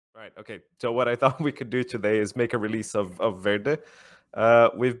right. Okay. So what I thought we could do today is make a release of Verde.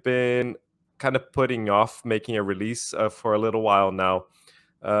 We've been kind of putting off making a release for a little while now,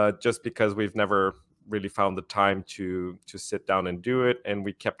 just because we've never really found the time to sit down and do it, and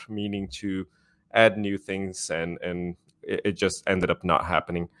we kept meaning to add new things, and it just ended up not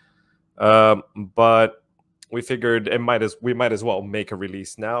happening. But we figured we might as well make a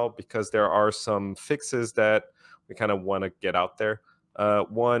release now because there are some fixes that we kind of want to get out there.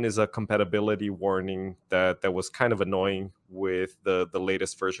 One is a compatibility warning that was kind of annoying with the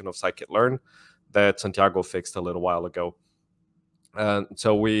latest version of scikit-learn that Santiago fixed a little while ago.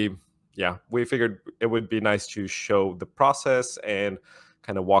 So we figured it would be nice to show the process and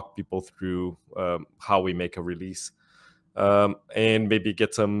kind of walk people through how we make a release, and maybe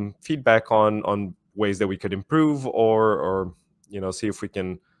get some feedback on ways that we could improve, or see if we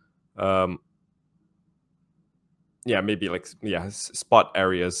can maybe spot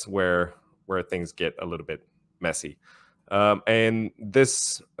areas where things get a little bit messy. And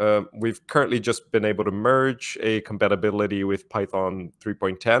this we've currently just been able to merge a compatibility with Python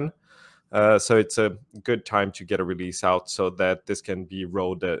 3.10. So it's a good time to get a release out so that this can be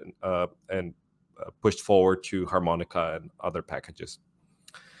rolled and pushed forward to Harmonica and other packages.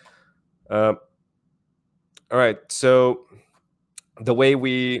 All right, so the way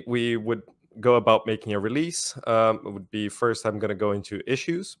we would go about making a release would be, first I'm going to go into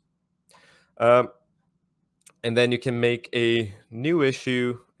issues. And then you can make a new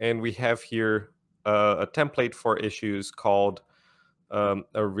issue, and we have here a template for issues called a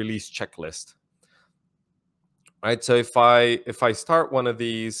release checklist. Right, so if I start one of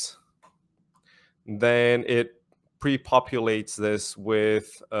these, then it pre-populates this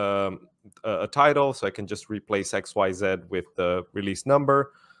with a title, so I can just replace XYZ with the release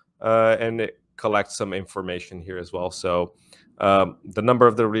number, and it collects some information here as well. So the number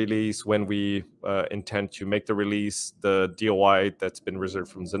of the release, when we intend to make the release, the DOI that's been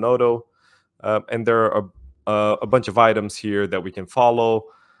reserved from Zenodo, and there are a bunch of items here that we can follow,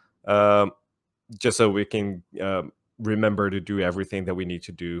 just so we can remember to do everything that we need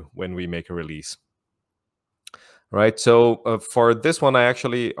to do when we make a release. Right, so for this one, I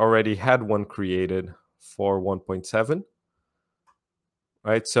actually already had one created for 1.7.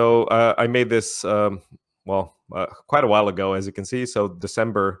 Right, so I made this quite a while ago, as you can see. So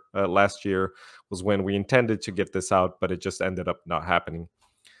December last year was when we intended to get this out, but it just ended up not happening.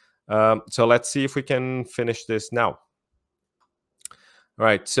 So let's see if we can finish this now. All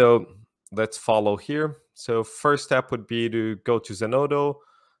right, so let's follow here. So first step would be to go to Zenodo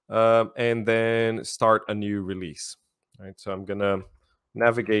and then start a new release. All right, so I'm going to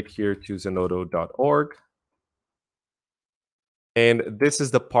navigate here to zenodo.org. And this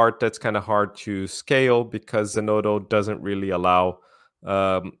is the part that's kind of hard to scale because Zenodo doesn't really allow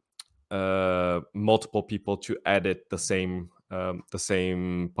multiple people to edit the same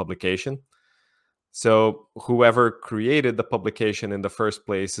publication. So whoever created the publication in the first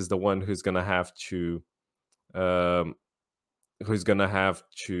place is the one who's going to have to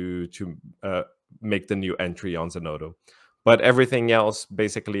make the new entry on Zenodo. But everything else,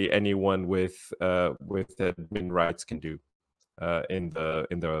 basically, anyone with admin rights can do in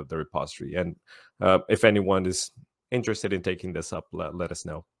the repository. And if anyone is interested in taking this up, let us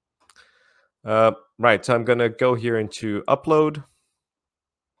know. Right, so I'm going to go here into upload.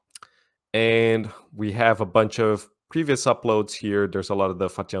 And we have a bunch of previous uploads here. There's a lot of the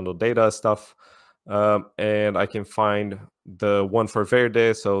fatiando-a-terra stuff. And I can find the one for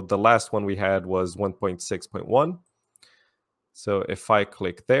Verde. So the last one we had was 1.6.1. So if I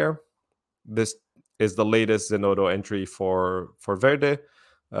click there, this is the latest Zenodo entry for Verde.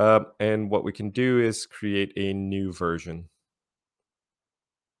 And what we can do is create a new version.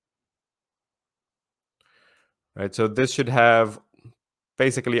 Right, so this should have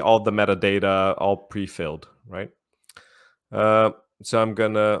basically all the metadata all pre-filled, right? So I'm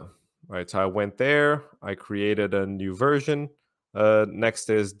gonna, right, so I went there, I created a new version. Next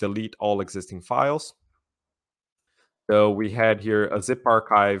is delete all existing files. So we had here a zip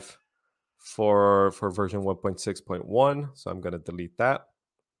archive for version 1.6.1. So I'm gonna delete that.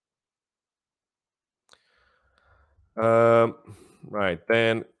 Right,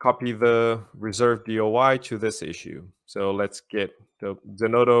 then copy the reserved DOI to this issue. So let's get, the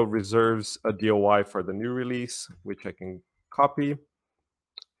Zenodo reserves a DOI for the new release, which I can copy,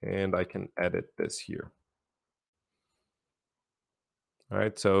 and I can edit this here. All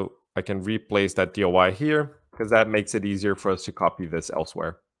right, so I can replace that DOI here because that makes it easier for us to copy this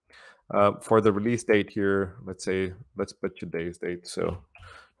elsewhere. For the release date here, let's put today's date. So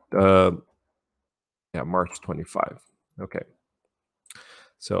March 25. Okay.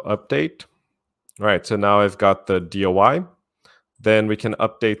 So update. All right, so now I've got the DOI. Then we can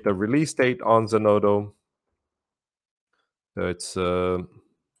update the release date on Zenodo. So it's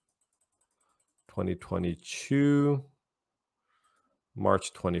 2022,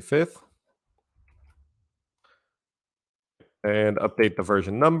 March 25th. And update the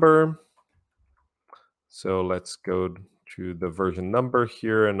version number. So let's go to the version number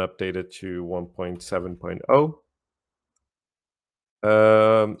here and update it to 1.7.0.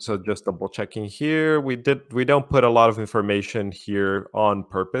 So just double checking here. We don't put a lot of information here on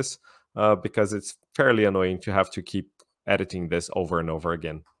purpose because it's fairly annoying to have to keep editing this over and over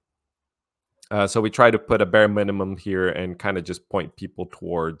again. So we try to put a bare minimum here and kind of just point people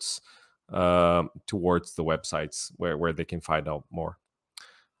towards the websites where they can find out more.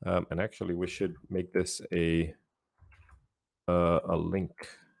 And actually, we should make this a link.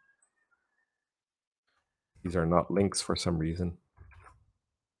 These are not links for some reason.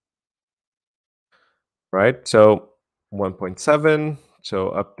 Right, so 1.7, so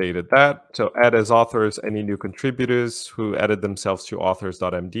updated that. So add as authors any new contributors who added themselves to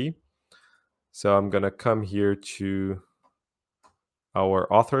authors.md. So I'm going to come here to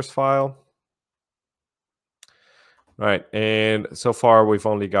our authors file. Right, and so far we've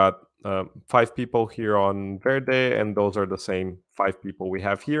only got 5 people here on Verde, and those are the same 5 people we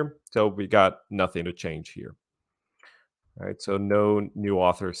have here. So we got nothing to change here. All right, so no new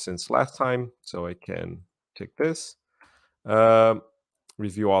authors since last time. So I can tick this.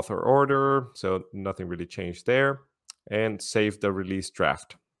 Review author order. So nothing really changed there. And save the release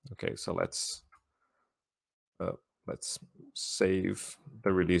draft. Okay, so let's save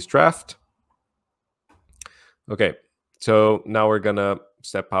the release draft. Okay, so now we're gonna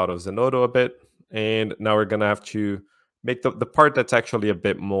step out of Zenodo a bit, and now we're gonna have to make the part that's actually a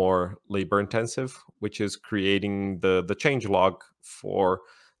bit more labor intensive, which is creating the changelog for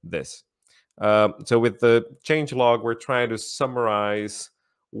this. So with the changelog, we're trying to summarize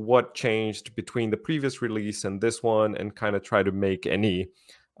what changed between the previous release and this one, and kind of try to make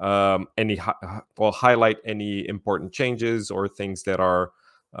highlight any important changes or things that are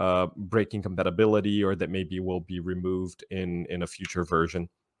breaking compatibility or that maybe will be removed in a future version.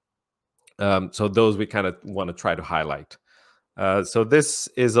 So those we kind of want to try to highlight. So this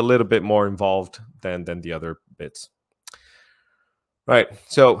is a little bit more involved than the other bits. Right,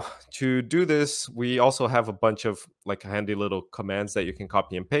 so to do this, we also have a bunch of like handy little commands that you can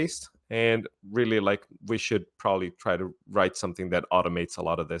copy and paste. And really, like, we should probably try to write something that automates a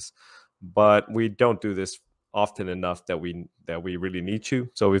lot of this, but we don't do this often enough that we really need to.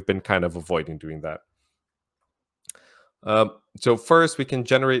 So we've been kind of avoiding doing that. So first, we can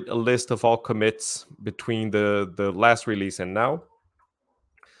generate a list of all commits between the last release and now.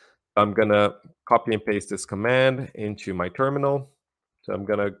 I'm gonna copy and paste this command into my terminal. So I'm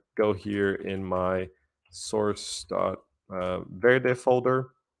gonna go here in my source.verde folder.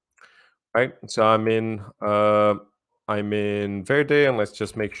 Right. So I'm in Verde, and let's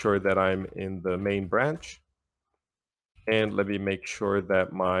just make sure that I'm in the main branch. And let me make sure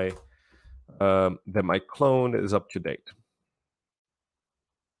that my clone is up to date.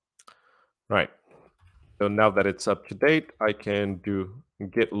 Right. So now that it's up to date, I can do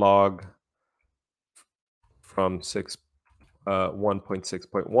git log from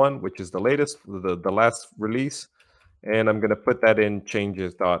 1.6.1, which is the latest, the last release. And I'm going to put that in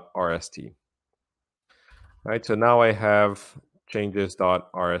changes.rst. Right, so now I have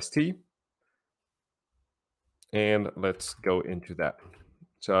changes.rst. And let's go into that.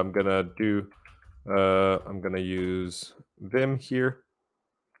 So I'm going to use Vim here.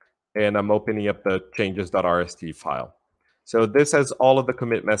 And I'm opening up the changes.rst file. So this has all of the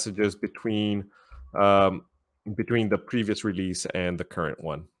commit messages between the previous release and the current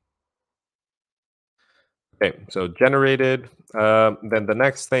one. Okay, so generated. Then the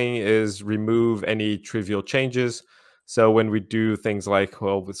next thing is remove any trivial changes. So when we do things like,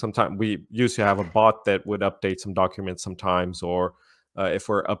 well, sometimes we used to have a bot that would update some documents sometimes, or if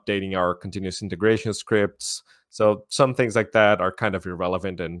we're updating our continuous integration scripts. So some things like that are kind of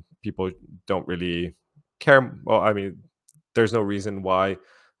irrelevant and people don't really care. Well, I mean, there's no reason why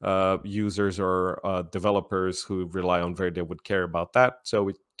users or developers who rely on Verde would care about that. So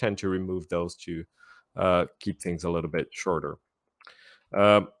we tend to remove those to keep things a little bit shorter.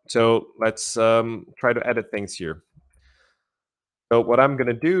 So let's try to edit things here. So what I'm going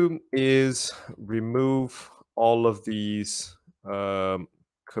to do is remove all of these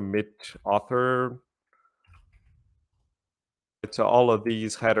commit author. So all of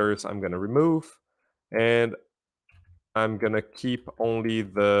these headers I'm going to remove, and I'm going to keep only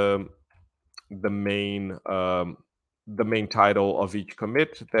the main the main title of each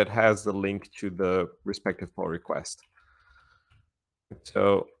commit that has the link to the respective pull request.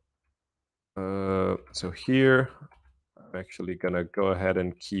 So, so here, I'm actually going to go ahead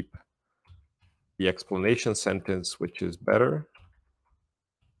and keep the explanation sentence, which is better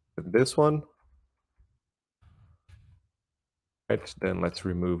than this one. Right, then let's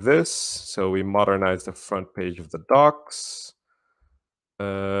remove this. So we modernize the front page of the docs.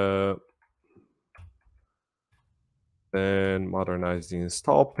 Then modernize the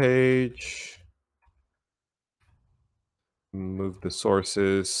install page. Move the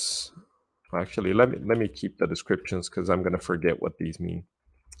sources. Actually, let me keep the descriptions because I'm going to forget what these mean.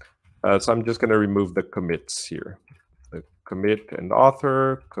 So I'm just going to remove the commits here. The commit and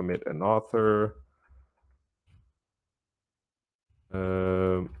author, commit and author.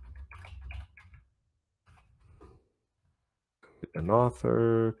 Commit and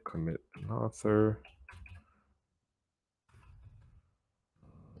author, commit and author.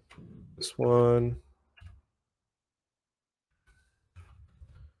 This one.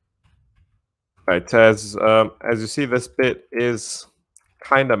 Right, so as you see, this bit is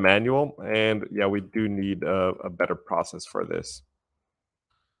kind of manual, and yeah, we do need a better process for this.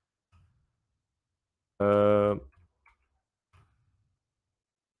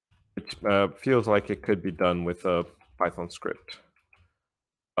 Which feels like it could be done with a Python script,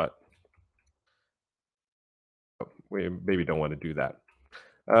 but we maybe don't want to do that.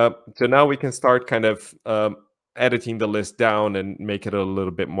 So now we can start kind of editing the list down and make it a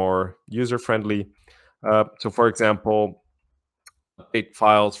little bit more user-friendly. So for example, update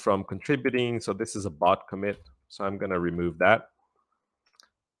files from contributing. So this is a bot commit, so I'm going to remove that.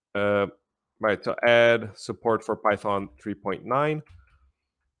 Right, so add support for Python 3.9.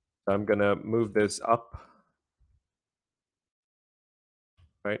 I'm going to move this up.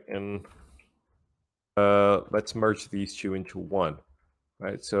 Right, and let's merge these two into one.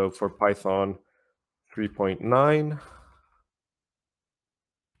 Right, so for Python 3.9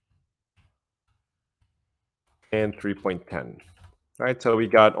 and 3.10. Right, so we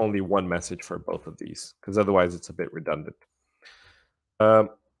got only one message for both of these because otherwise it's a bit redundant.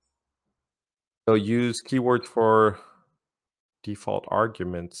 So use keywords for default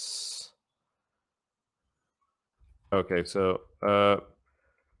arguments. Okay, so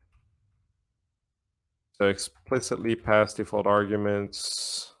explicitly pass default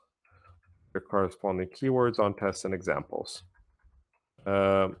arguments, the corresponding keywords on tests and examples.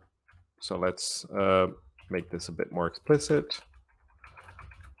 So let's make this a bit more explicit.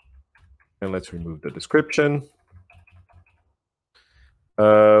 And let's remove the description.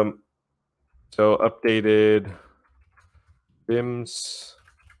 So updated BIMs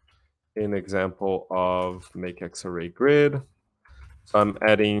in example of make X array grid. So I'm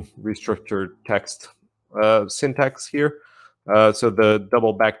adding restructured text syntax here. So the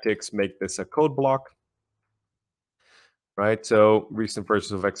double backticks make this a code block. Right, so recent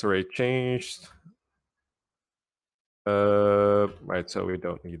versions of X array changed. Right, so we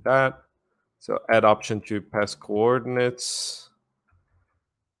don't need that. So add option to pass coordinates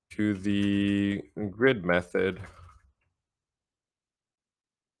to the grid method.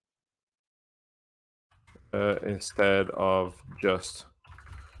 Instead of just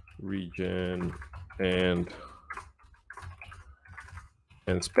region and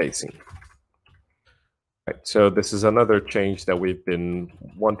spacing. Right, so this is another change that we've been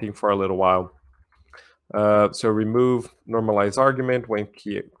wanting for a little while. So remove normalized argument when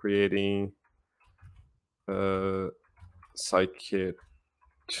creating scikit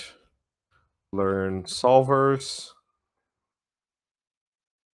learn solvers.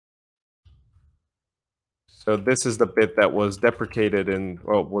 So this is the bit that was deprecated and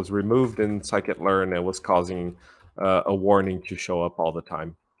was removed in scikit-learn and was causing a warning to show up all the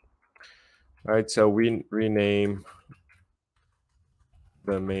time. All right, so we rename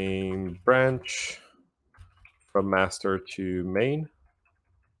the main branch from master to main.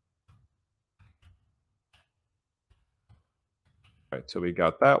 All right, so we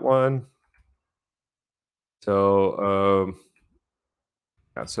got that one. So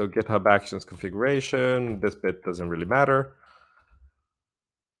yeah, so GitHub Actions configuration, this bit doesn't really matter.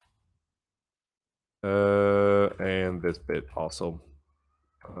 And this bit also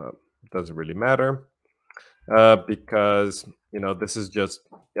doesn't really matter because this is just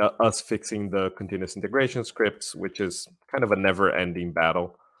us fixing the continuous integration scripts, which is kind of a never-ending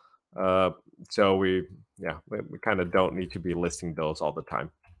battle. So we kind of don't need to be listing those all the time.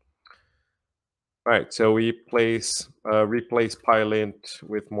 All right, so we replace Pylint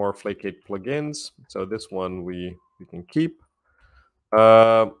with more Flake8 plugins. So this one we can keep.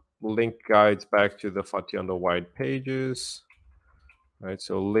 link guides back to the fatiando-wide pages. All right,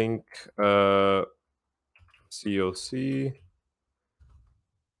 so link COC,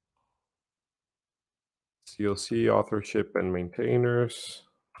 authorship and maintainers.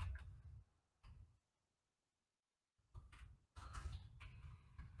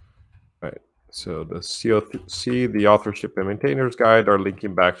 Right. So the COC, the authorship and maintainers guide, are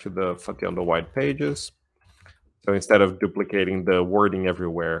linking back to the fatiando-wide pages. So instead of duplicating the wording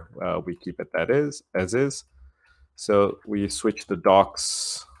everywhere, we keep it as is. So we switch the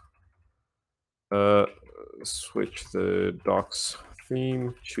docs. Switch the docs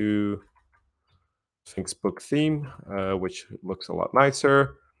theme to Sphinx book theme, which looks a lot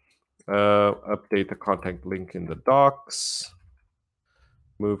nicer. Update the contact link in the docs.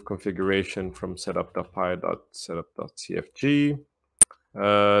 Move configuration from setup.py.setup.cfg.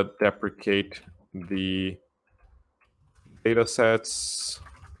 Deprecate the datasets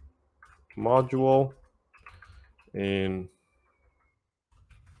module, in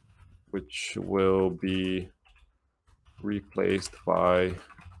which will be replaced by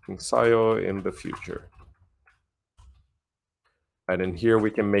Ensayo in the future. And in here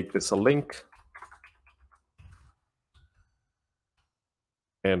we can make this a link.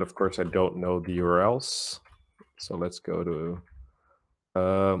 And of course I don't know the URLs. So let's go to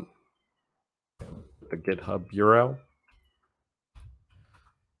the GitHub URL.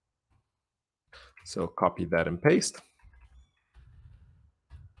 So copy that and paste.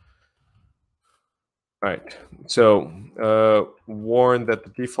 All right, so warn that the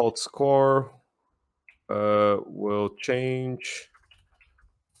default score will change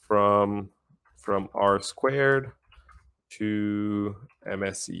from R squared to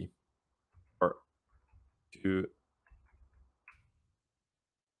MSE, or to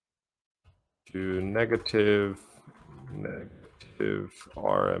negative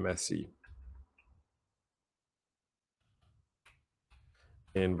RMSE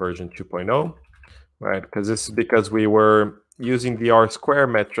in version 2.0, right? Because this is because we were using the R square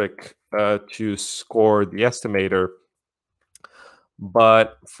metric to score the estimator.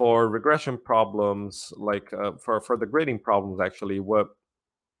 But for regression problems, like for the grading problems, actually,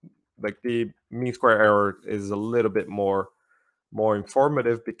 like the mean square error is a little bit more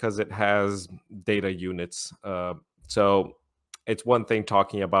informative because it has data units. So it's one thing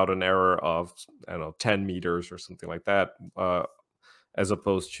talking about an error of, I don't know, 10 meters or something like that, as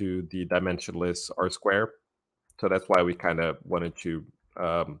opposed to the dimensionless R square. So that's why we kind of wanted to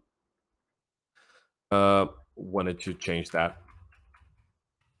change that.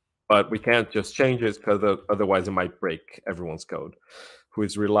 But we can't just change it because otherwise it might break everyone's code who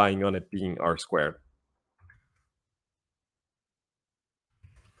is relying on it being R squared.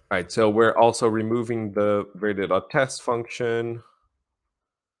 All right, so we're also removing the variable.test function.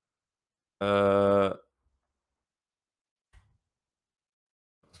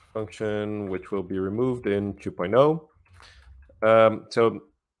 Function, which will be removed in 2.0. So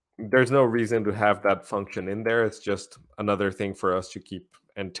there's no reason to have that function in there. It's just another thing for us to keep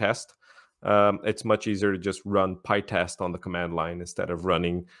and test. It's much easier to just run PyTest on the command line instead of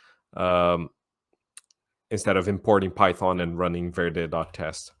running, instead of importing Python and running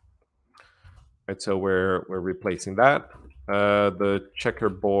variable.test. Right, so we're replacing that. The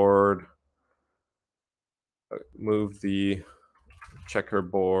checkerboard, move the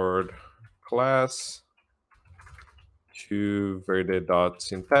checkerboard class to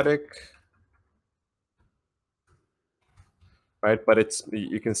variable.synthetic. Right, but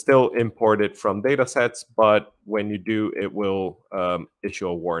you can still import it from datasets, but when you do, it will issue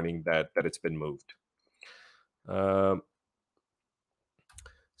a warning that it's been moved.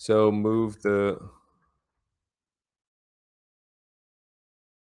 So move the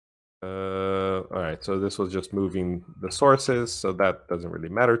all right, so this was just moving the sources, so that doesn't really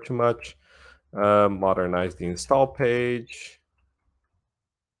matter too much. Modernize the install page.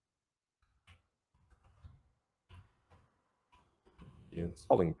 The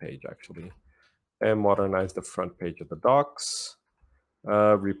installing page, actually. And modernize the front page of the docs.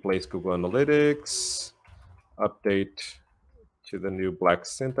 Replace Google Analytics. Update to the new black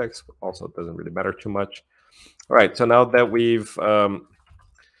syntax. Also doesn't really matter too much. All right, so now that we've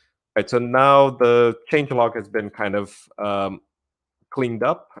right, so now the changelog has been kind of cleaned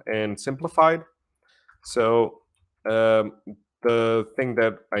up and simplified. So the thing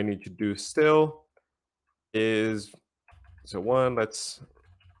that I need to do still is, so one, let's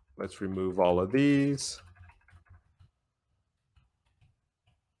remove all of these.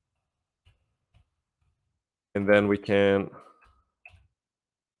 And then we can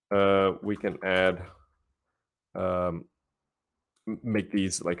add make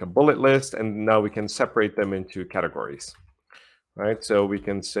these like a bullet list, and now we can separate them into categories, right? So we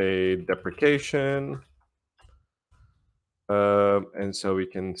can say deprecation, and so we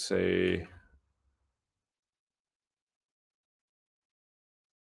can say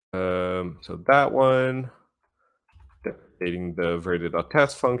so that one, deprecating the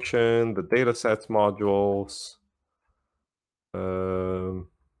variable.test function, the datasets modules.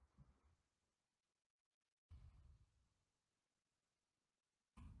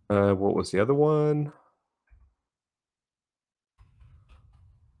 What was the other one?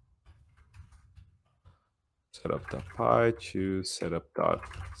 Setup.py, choose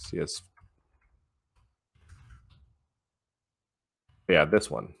setup.cs. Yeah,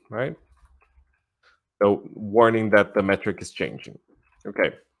 this one, right? So warning that the metric is changing.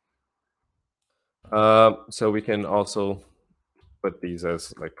 Okay. So we can also put these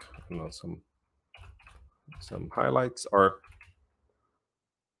as like, you know, some highlights or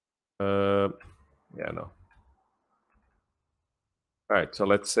yeah, no. All right, so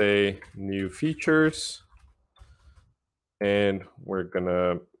let's say new features, and we're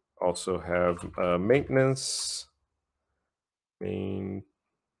gonna also have maintenance. Main.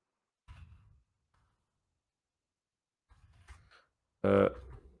 Oh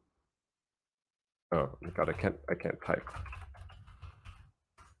God, I can't type.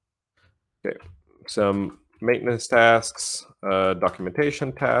 Okay, some maintenance tasks,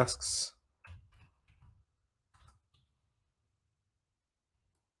 documentation tasks.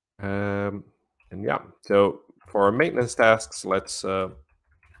 And yeah, so for our maintenance tasks, let's that.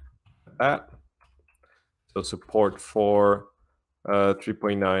 So support for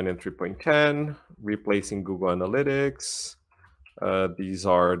 3.9 and 3.10, replacing Google Analytics. These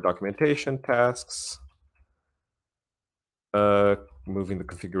are documentation tasks. Moving the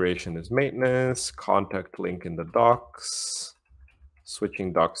configuration is maintenance, contact link in the docs,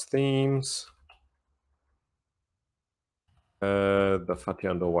 switching docs themes, the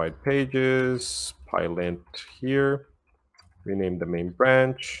fatiando-wide pages, pylint here, rename the main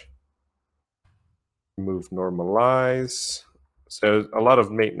branch, remove normalize. So a lot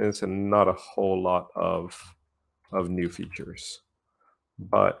of maintenance and not a whole lot of new features,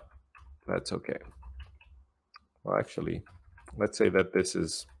 but that's okay. Well, actually, let's say that this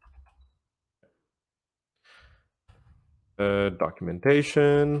is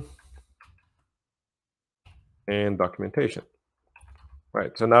documentation and documentation.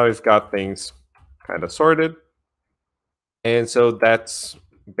 Right, so now we've got things kind of sorted. And so that's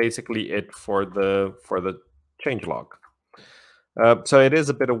basically it for the changelog. So it is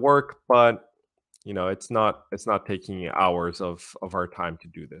a bit of work, but you know, it's not taking hours of our time to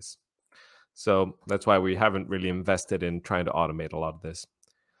do this. So that's why we haven't really invested in trying to automate a lot of this.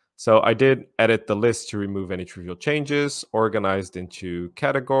 So I did edit the list to remove any trivial changes, organized into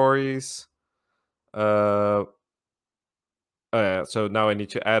categories. So now I need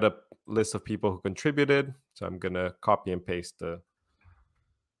to add a list of people who contributed. So I'm going to copy and paste the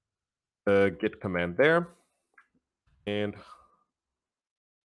git command there. And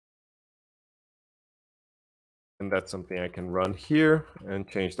that's something I can run here and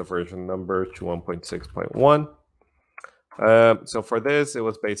change the version number to 1.6.1. So for this, it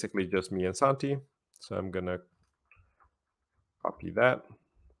was basically just me and Santi. So I'm going to copy that.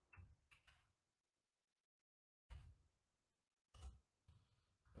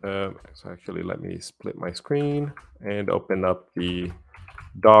 So actually, let me split my screen and open up the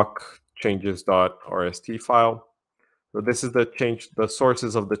doc changes.rst file. So this is the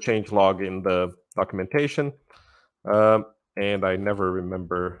sources of the change log in the documentation. And I never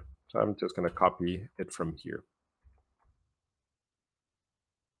remember, so I'm just going to copy it from here.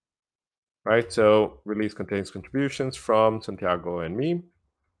 Right, so release contains contributions from Santiago and me.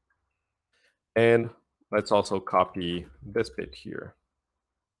 And let's also copy this bit here.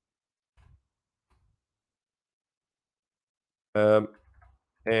 And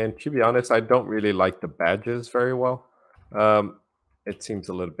to be honest, I don't really like the badges very well. It seems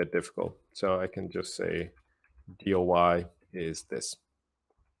a little bit difficult. So I can just say DOY is this.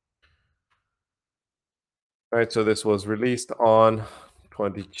 All right, so this was released on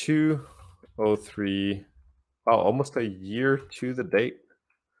 22/03, wow, almost a year to the date,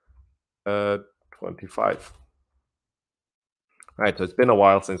 25. All right, so it's been a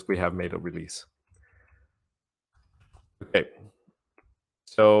while since we have made a release. Okay,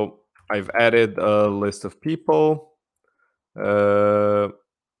 so I've added a list of people.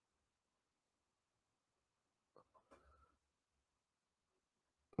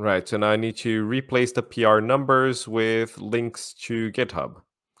 Right, so now I need to replace the PR numbers with links to GitHub.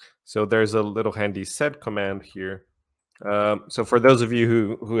 So there's a little handy sed command here. So for those of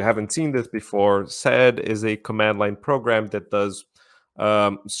you who haven't seen this before, sed is a command line program that does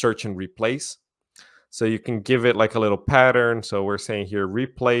search and replace. So you can give it like a little pattern. So we're saying here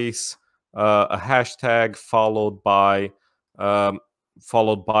replace a hashtag um,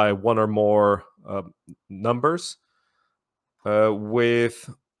 followed by one or more numbers with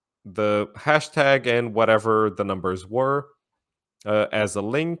the hashtag and whatever the numbers were as a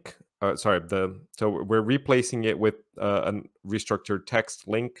link. So we're replacing it with a restructured text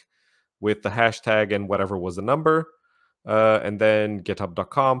link with the hashtag and whatever was the number. And then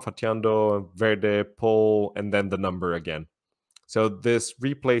github.com, fatiando, verde, pull, and then the number again. So this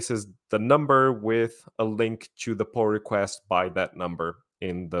replaces the number with a link to the pull request by that number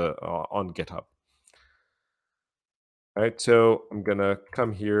in the on GitHub. All right, so I'm gonna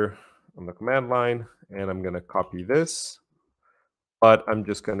come here on the command line and I'm gonna copy this, but I'm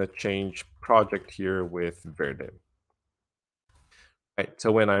just gonna change project here with verde. All right,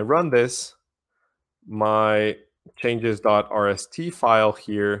 so when I run this, my changes.rst file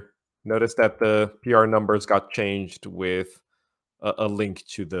here, notice that the PR numbers got changed with a link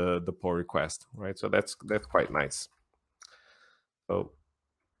to the pull request, right? So that's quite nice. So,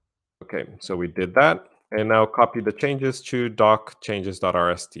 okay, so we did that. And now copy the changes to doc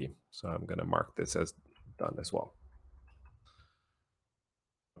changes.rst. So I'm going to mark this as done as well.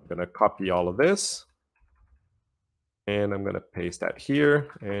 I'm going to copy all of this. And I'm going to paste that here.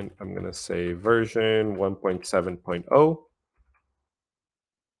 And I'm going to say version 1.7.0.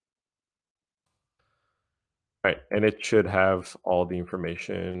 Right, and it should have all the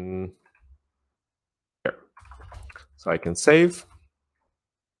information here. So I can save.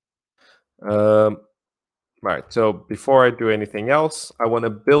 Right, so before I do anything else, I want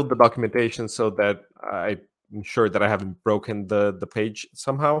to build the documentation so that I'm sure that I haven't broken the page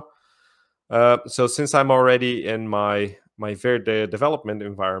somehow. So since I'm already in my Verde development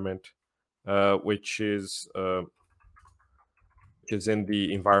environment, which is in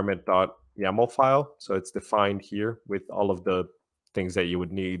the environment.yaml file, so it's defined here with all of the things that you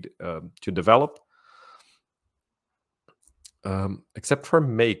would need to develop. Except for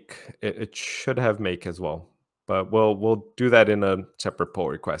make, it should have make as well, but we'll do that in a separate pull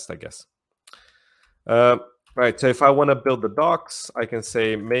request, I guess. Right. So if I want to build the docs, I can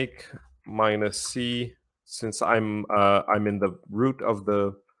say make -c. Since I'm in the root of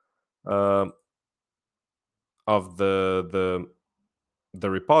the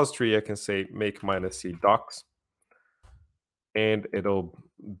repository, I can say make -c docs, and it'll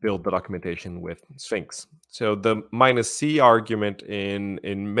build the documentation with Sphinx. So the -c argument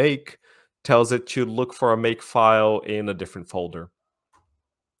in make tells it to look for a make file in a different folder.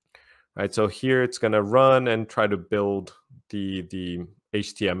 Right, so here it's going to run and try to build the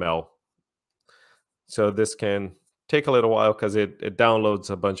HTML. So this can take a little while because it downloads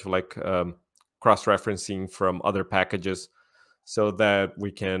a bunch of like cross-referencing from other packages so that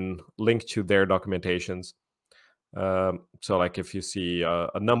we can link to their documentations. So like if you see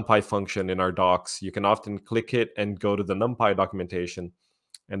a NumPy function in our docs, you can often click it and go to the NumPy documentation.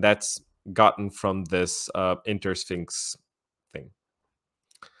 And that's gotten from this intersphinx thing.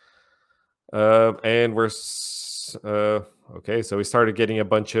 And we're okay. So we started getting a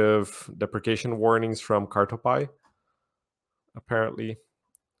bunch of deprecation warnings from Cartopy, apparently.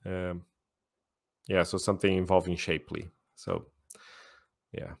 Yeah, so something involving Shapely. So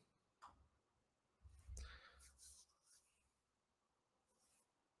yeah.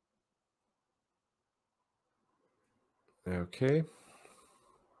 Okay.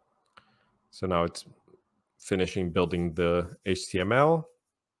 So now it's finishing building the HTML.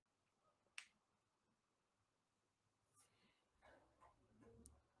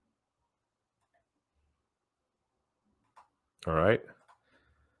 All right.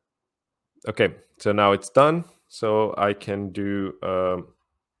 Okay, so now it's done. So I can do, well,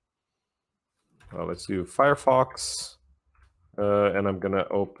 let's do Firefox. And I'm going to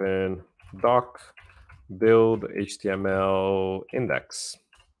open doc build HTML index.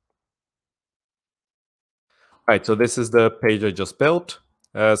 All right, so this is the page I just built.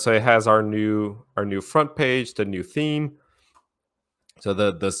 So it has our new front page, the new theme. So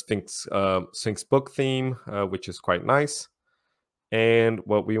the Sphinx book theme, which is quite nice. And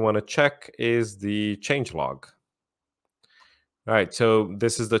what we want to check is the changelog. All right, so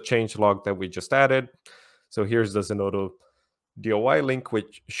this is the changelog that we just added. So here's the Zenodo DOI link,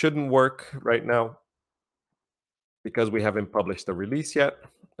 which shouldn't work right now because we haven't published the release yet.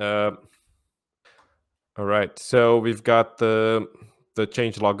 All right, so we've got the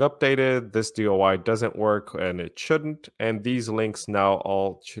changelog updated. This DOI doesn't work, and it shouldn't. And these links now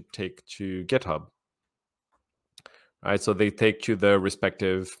all should take to GitHub. All right, so they take to the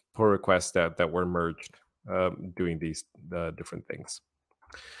respective pull requests that were merged, doing these different things.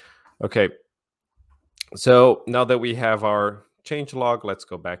 Okay, so now that we have our change log, let's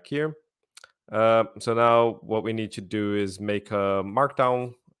go back here. So now what we need to do is make a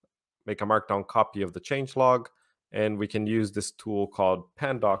markdown copy of the change log, and we can use this tool called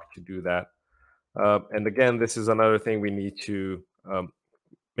pandoc to do that. And again, this is another thing we need to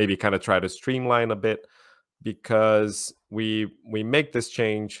maybe kind of try to streamline a bit, because we make this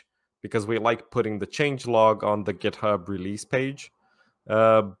change because we like putting the change log on the GitHub release page,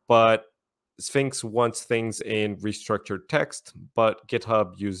 but Sphinx wants things in restructured text, but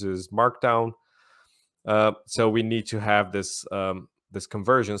GitHub uses Markdown. So we need to have this this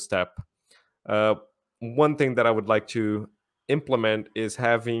conversion step. One thing that I would like to implement is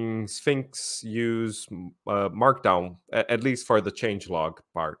having Sphinx use Markdown, at least for the changelog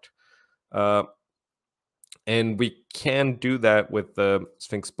part. And we can do that with the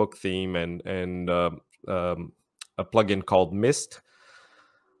Sphinx book theme and a plugin called Mist.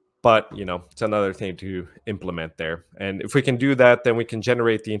 But it's another thing to implement there. And if we can do that, then we can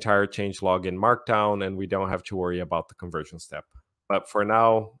generate the entire changelog in Markdown, and we don't have to worry about the conversion step. But for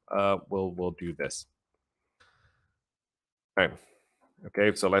now, we'll do this. All right.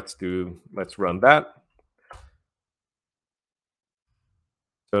 Okay, so let's run that.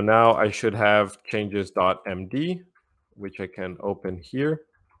 So now I should have changes.md, which I can open here.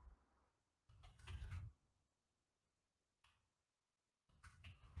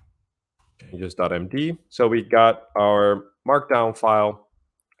 Changes.md. So we got our markdown file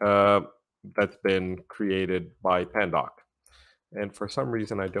that's been created by pandoc. And for some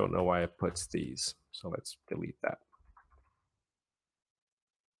reason, I don't know why it puts these. So let's delete that.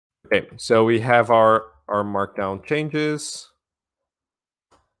 Okay, so we have our markdown changes.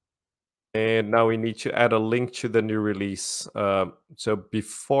 And now we need to add a link to the new release. So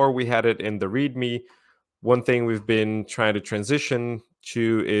before we had it in the README, one thing we've been trying to transition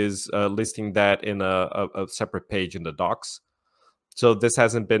to is listing that in a separate page in the docs. So this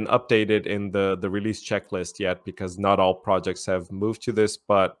hasn't been updated in the release checklist yet, because not all projects have moved to this,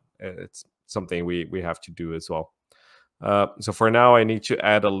 but it's something we have to do as well. So for now, I need to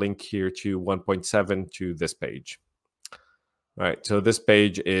add a link here to 1.7 to this page. All right, so this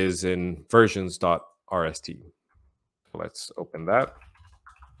page is in versions.rst. Let's open that.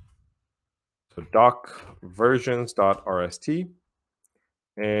 So doc versions.rst.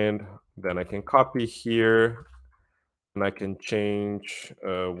 And then I can copy here, and I can change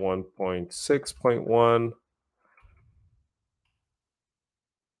 1.6.1.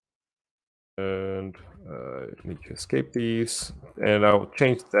 And I need to escape these. And I'll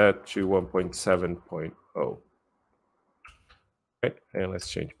change that to 1.7.0. Right, and let's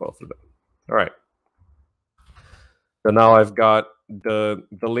change both of them. All right. So now I've got the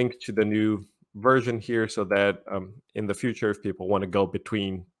link to the new version here, so that in the future, if people want to go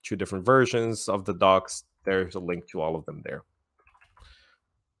between two different versions of the docs, there's a link to all of them there.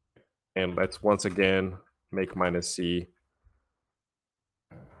 And let's once again make -c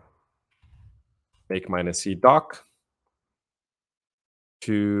doc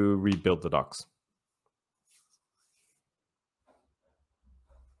to rebuild the docs.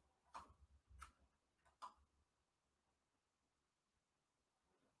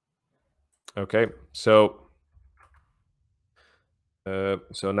 Okay, so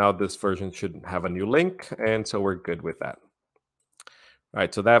now this version should have a new link, and so we're good with that. All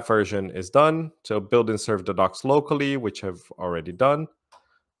right, so that version is done. So build and serve the docs locally, which I've already done.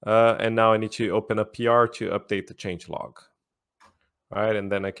 And now I need to open a PR to update the changelog. All right,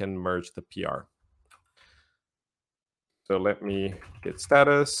 and then I can merge the PR. So let me git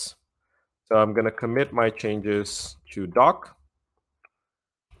status. So I'm going to commit my changes to doc.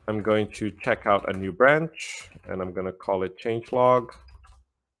 I'm going to check out a new branch, and I'm going to call it changelog.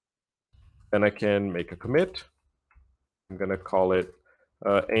 Then I can make a commit. I'm going to call it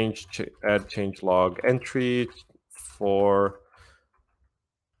add changelog entry for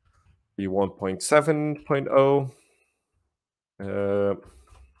the 1.7.0.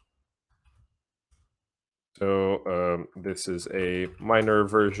 So this is a minor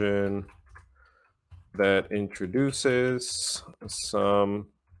version that introduces some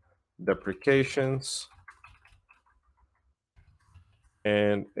deprecations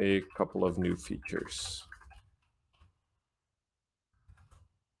and a couple of new features.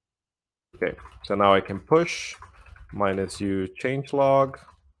 Okay, so now I can push -u changelog,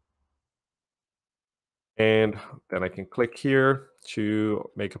 and then I can click here to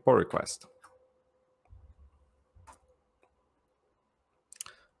make a pull request.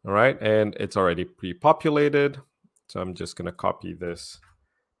 All right, and it's already pre-populated. So I'm just going to copy this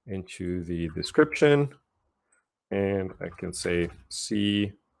into the description, and I can say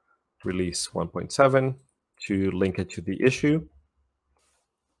C release 1.7 to link it to the issue.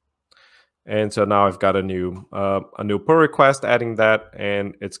 And so now I've got a new pull request adding that,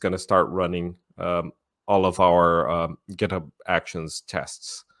 and it's going to start running all of our GitHub Actions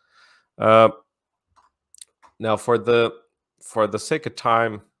tests. Now, for the sake of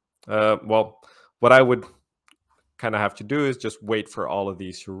time, well, what I would kind of have to do is just wait for all of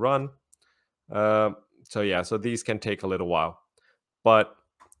these to run. So yeah, so these can take a little while, but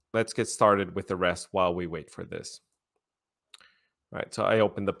let's get started with the rest while we wait for this. All right, so I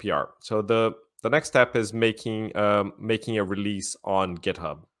opened the PR. So the next step is making a release on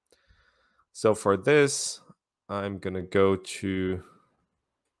GitHub. So for this, I'm gonna go to,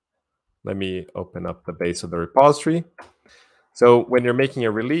 let me open up the base of the repository. So when you're making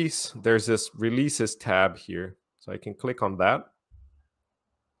a release, there's this releases tab here. So I can click on that,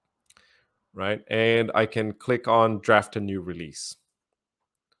 right? And I can click on draft a new release.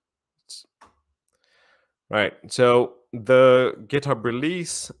 Right. So the GitHub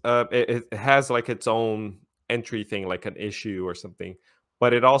release, it has like its own entry thing, like an issue or something,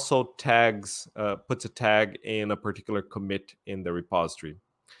 but it also tags, puts a tag in a particular commit in the repository.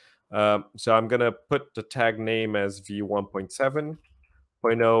 So I'm gonna put the tag name as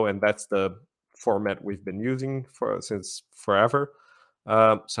v1.7.0, and that's the format we've been using since forever.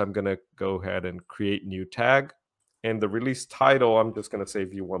 So I'm gonna go ahead and create new tag, and the release title I'm just gonna say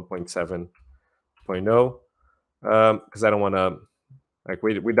v1.7.0. Because I don't want to, like,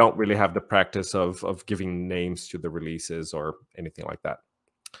 we don't really have the practice of giving names to the releases or anything like that.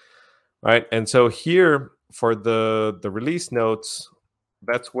 Right. And so here for the release notes,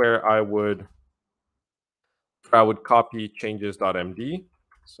 that's where I would copy changes.md.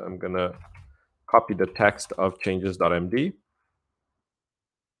 So I'm gonna copy the text of changes.md,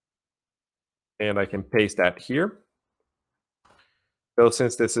 and I can paste that here. So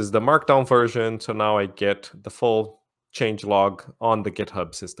since this is the markdown version, so now I get the full changelog on the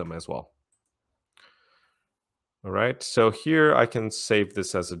GitHub system as well. All right, so here I can save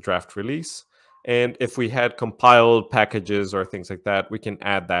this as a draft release. And if we had compiled packages or things like that, we can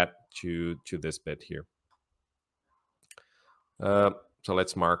add that to this bit here. So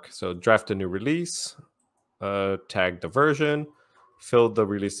let's mark. So draft a new release, tag the version, fill the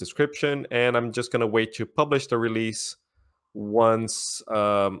release description, and I'm just going to wait to publish the release once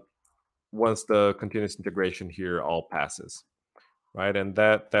the continuous integration here all passes, right? And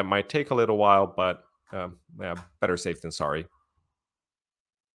that might take a little while, but yeah, better safe than sorry.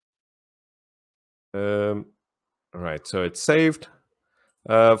 All right, so it's saved.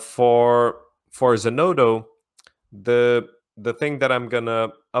 For Zenodo, the thing that I'm gonna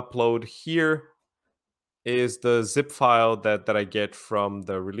upload here is the zip file that I get from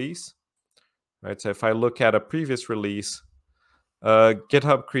the release. Right, so if I look at a previous release,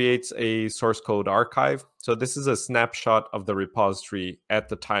 GitHub creates a source code archive. So this is a snapshot of the repository at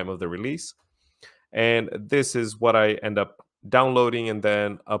the time of the release. And this is what I end up downloading and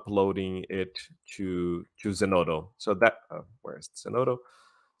then uploading it to Zenodo. So that, where's Zenodo?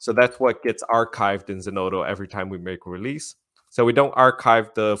 So that's what gets archived in Zenodo every time we make a release. So we don't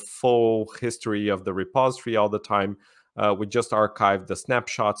archive the full history of the repository all the time. We just archive the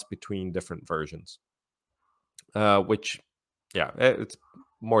snapshots between different versions, which, yeah, it's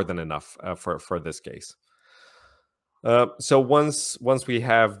more than enough for this case. So once we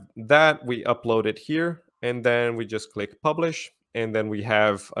have that, we upload it here, and then we just click publish, and then we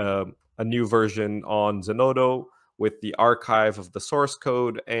have a new version on Zenodo with the archive of the source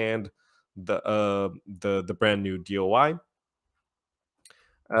code and the brand new DOI.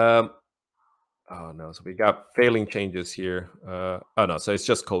 Oh no, so we got failing changes here. Oh no, so it's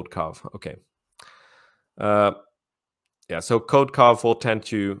just code cov. Okay. Yeah, so code cov will tend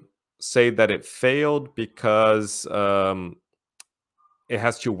to say that it failed because it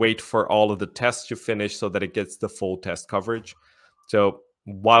has to wait for all of the tests to finish so that it gets the full test coverage. So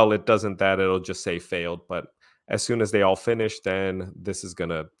while it doesn't that, it'll just say failed. But as soon as they all finish, then this is going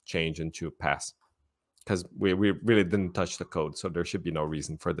to change into pass, because we really didn't touch the code. So there should be no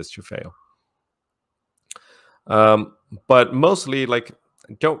reason for this to fail. But mostly, like,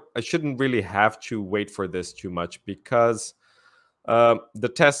 I shouldn't really have to wait for this too much, because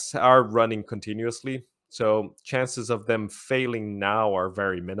the tests are running continuously. So chances of them failing now are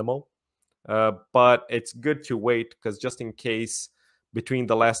very minimal. But it's good to wait, because just in case between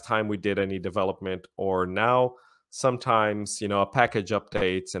the last time we did any development or now, sometimes, a package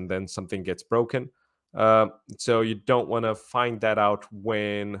updates and then something gets broken. So you don't want to find that out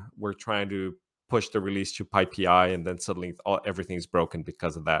when we're trying to push the release to PyPI, and then suddenly everything's broken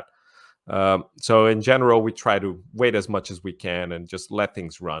because of that. So in general, we try to wait as much as we can and just let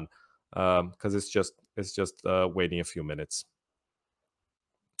things run, because it's just waiting a few minutes,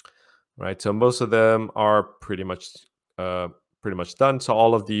 right? So most of them are pretty much done. So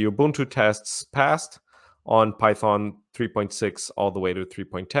all of the Ubuntu tests passed on Python 3.6 all the way to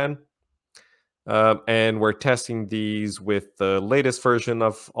 3.10. And we're testing these with the latest version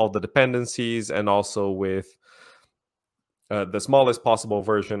of all the dependencies, and also with the smallest possible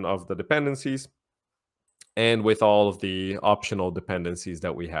version of the dependencies, and with all of the optional dependencies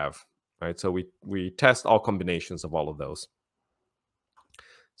that we have, right? So we test all combinations of all of those.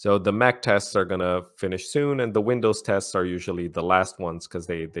 So the Mac tests are going to finish soon, and the Windows tests are usually the last ones because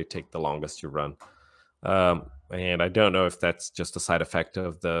they take the longest to run. And I don't know if that's just a side effect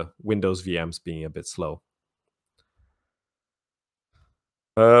of the Windows VMs being a bit slow.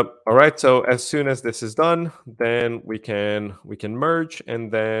 All right. So as soon as this is done, then we can merge and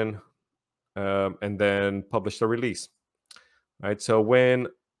then publish the release. Right. So when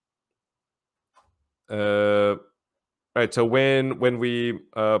when we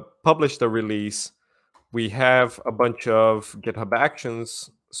publish the release, we have a bunch of GitHub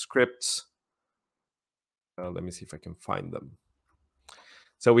Actions scripts. Let me see if I can find them.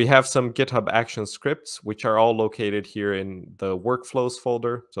 So we have some GitHub Action scripts, which are all located here in the workflows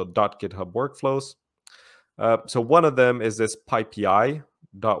folder. So .github workflows. So one of them is this pypi.yml.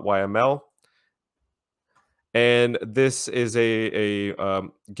 And this is a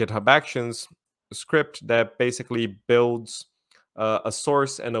GitHub Actions script that basically builds a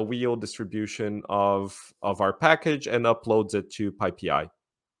source and a wheel distribution of our package and uploads it to PyPI.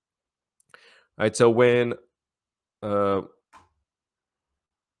 Right. So when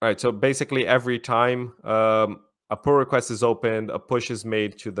so basically every time a pull request is opened, a push is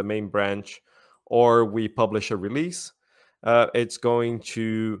made to the main branch, or we publish a release, it's going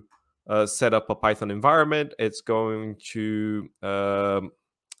to set up a Python environment. It's going to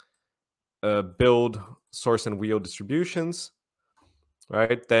build source and wheel distributions,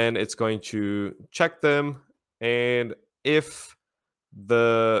 right? Then it's going to check them, and if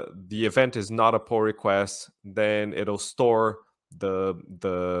the event is not a pull request, then it'll store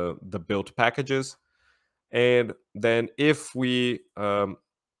the build packages. And then if we where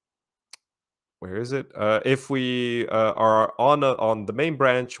is it? If we are on the main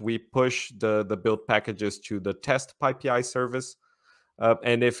branch, we push the build packages to the test PyPI service.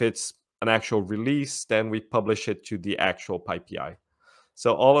 And if it's an actual release, then we publish it to the actual PyPI.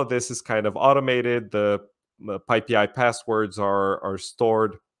 So all of this is kind of automated. The PyPI passwords are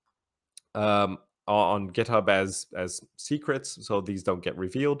stored on GitHub as secrets, so these don't get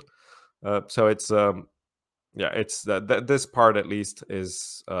revealed. So it's it's this part at least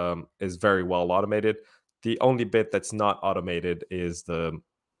is very well automated. The only bit that's not automated is the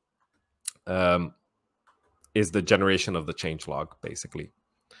generation of the changelog, basically.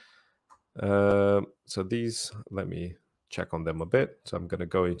 So these, let me check on them a bit. So I'm going to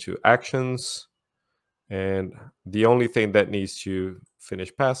go into actions, and the only thing that needs to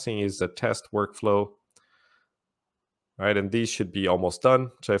finish passing is the test workflow. All right, and these should be almost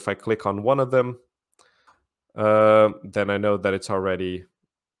done. So if I click on one of them, then I know that it's already,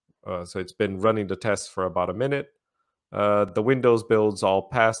 so it's been running the test for about a minute. The Windows builds all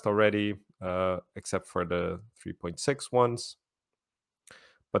passed already, except for the 3.6 ones.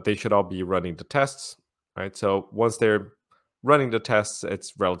 But they should all be running the tests, right? So once they're running the tests,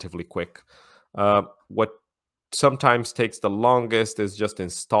 it's relatively quick. What sometimes takes the longest is just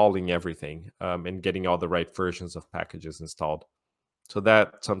installing everything and getting all the right versions of packages installed. So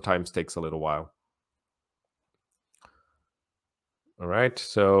that sometimes takes a little while. All right,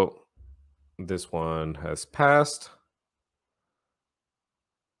 so this one has passed,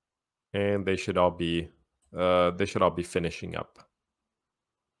 and they should all be finishing up.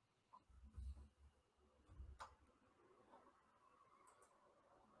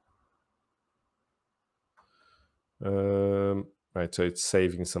 Right, so it's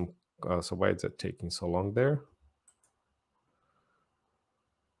saving some. So why is it taking so long there?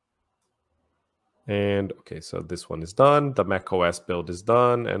 And okay, so this one is done. The Mac OS build is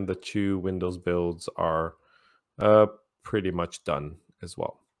done, and the 2 Windows builds are pretty much done as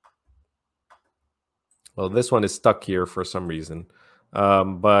well. Well, this one is stuck here for some reason,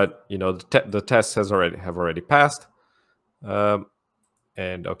 but you know the tests have already passed, and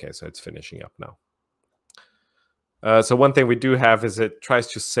okay, so it's finishing up now. So one thing we do have is it tries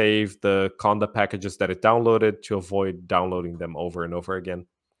to save the Conda packages that it downloaded to avoid downloading them over and over again.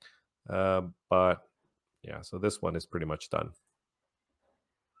 But yeah, so this one is pretty much done.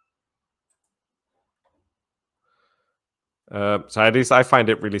 So at least I find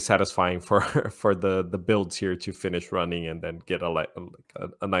it really satisfying for for the builds here to finish running and then get a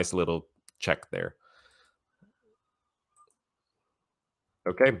nice little check there.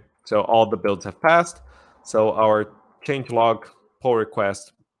 Okay, so all the builds have passed. So our changelog pull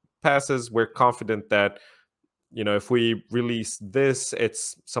request passes. We're confident that, you know, if we release this,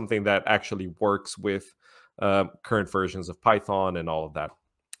 it's something that actually works with current versions of Python and all of that.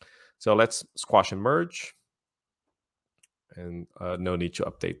 So let's squash and merge. And no need to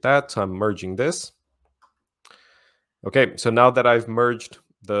update that. So I'm merging this. Okay, so now that I've merged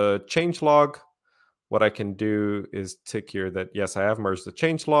the changelog, what I can do is tick here that, yes, I have merged the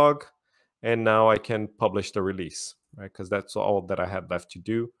changelog, and now I can publish the release, right? Because that's all that I had left to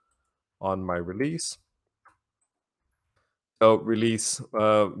do on my release. So release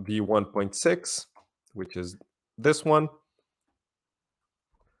v1.6, which is this one.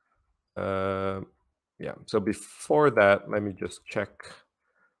 Yeah, so before that, let me just check.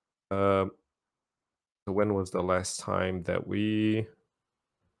 When was the last time that we...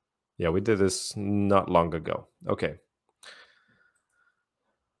 Yeah, we did this not long ago. Okay.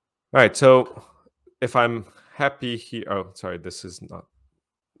 All right, so if I'm happy here... Oh, sorry, this is not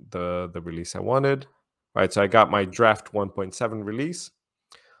the release I wanted. All right, so I got my draft 1.7 release.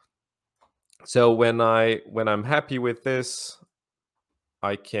 So when I'm happy with this,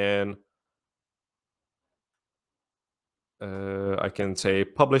 I can say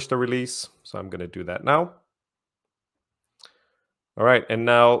publish the release. So I'm going to do that now. All right, and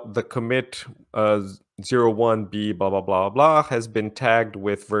now the commit 01b blah blah blah blah has been tagged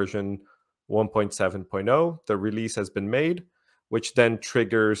with version 1.7.0. The release has been made, which then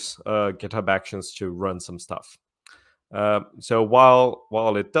triggers GitHub Actions to run some stuff. So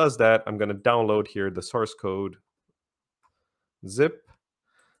while it does that, I'm going to download here the source code zip.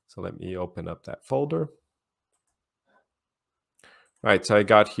 So let me open up that folder. All right, so I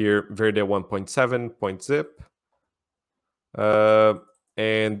got here Verde 1.7.zip.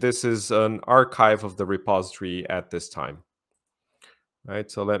 And this is an archive of the repository at this time. All right,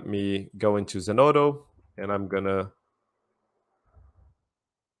 so let me go into Zenodo, and I'm going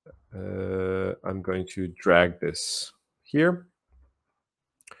to drag this here.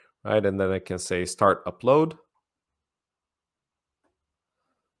 All right, and then I can say start upload.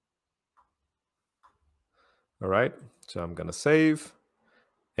 All right, so I'm going to save.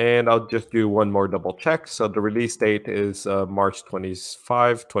 And I'll just do one more double check. So the release date is March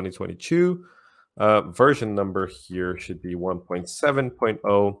 25, 2022. Version number here should be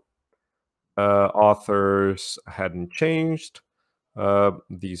 1.7.0. Authors hadn't changed.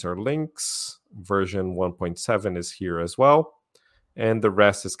 These are links. Version 1.7 is here as well. And the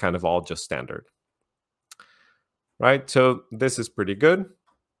rest is kind of all just standard. Right, so this is pretty good.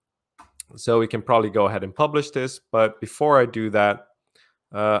 So we can probably go ahead and publish this. But before I do that,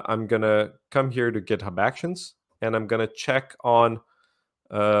 I'm going to come here to GitHub Actions, and I'm going to check on,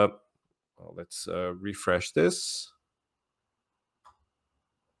 well, let's refresh this.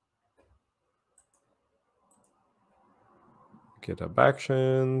 GitHub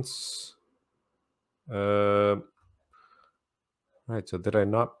Actions. Right, so did I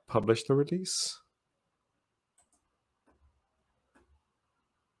not publish the release?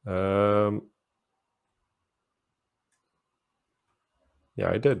 Yeah,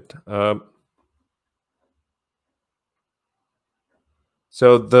 I did.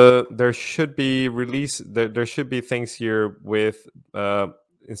 So there should be there should be things here with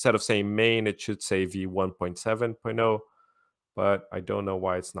instead of saying main, it should say v1.7.0, but I don't know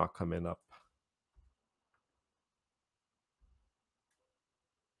why it's not coming up.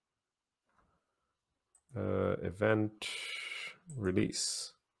 Event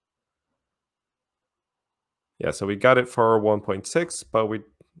release. Yeah, so we got it for 1.6, but we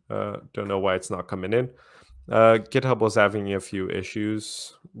don't know why it's not coming in. GitHub was having a few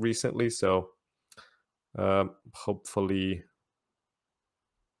issues recently, so hopefully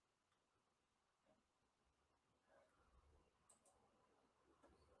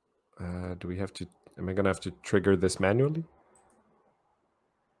do we have to, am I gonna have to trigger this manually?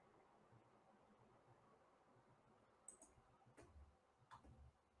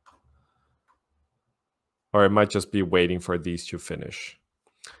 Or it might just be waiting for these to finish.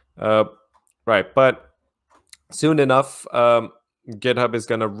 Right, but soon enough, GitHub is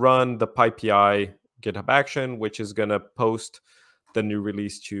gonna run the PyPI GitHub action, which is gonna post the new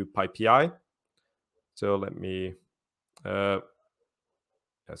release to PyPI. So let me, yes,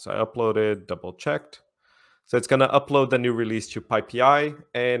 I uploaded, double checked. So it's gonna upload the new release to PyPI.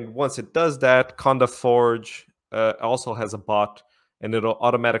 And once it does that, Conda-forge also has a bot, and it'll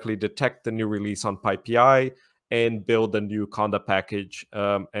automatically detect the new release on PyPI and build a new Conda package.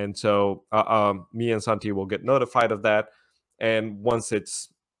 And so me and Santi will get notified of that. And once it's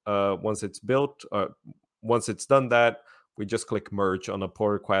built, once it's done that, we just click merge on a pull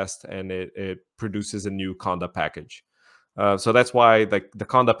request, and it produces a new Conda package. So that's why the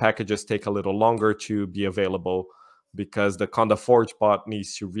Conda packages take a little longer to be available, because the Conda-forge bot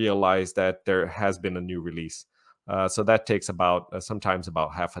needs to realize that there has been a new release. So that takes about sometimes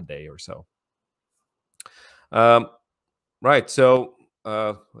about half a day or so. Right. So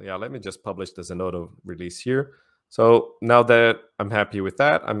yeah, let me just publish the Zenodo release here. So now that I'm happy with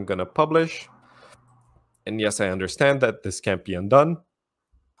that, I'm going to publish. And yes, I understand that this can't be undone,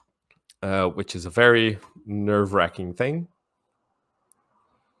 which is a very nerve-wracking thing.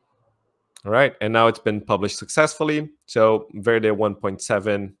 All right, and now it's been published successfully. So Verde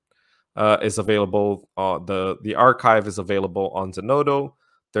 1.7 is available. The archive is available on Zenodo.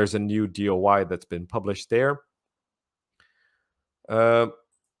 There's a new DOI that's been published there. And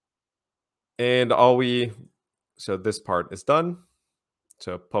so this part is done.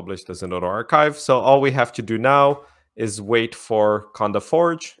 So publish the Zenodo archive. So all we have to do now is wait for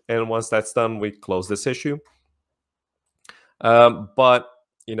Conda-forge. And once that's done, we close this issue. But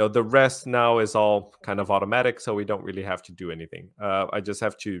the rest now is all kind of automatic, so we don't really have to do anything. I just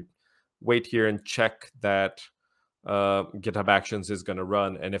have to wait here and check that GitHub Actions is going to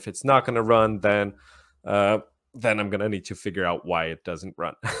run, and if it's not going to run, then I'm going to need to figure out why it doesn't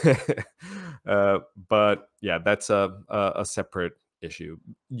run. But yeah, that's a separate issue.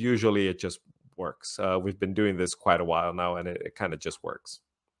 Usually it just works. We've been doing this quite a while now, and it kind of just works.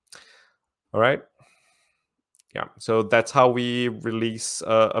 All right. Yeah, so that's how we release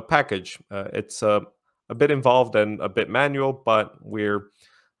a package. It's a bit involved and a bit manual, but we're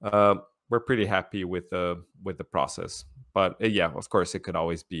pretty happy with the process. But yeah, of course, it could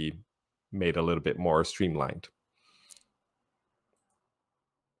always be made a little bit more streamlined.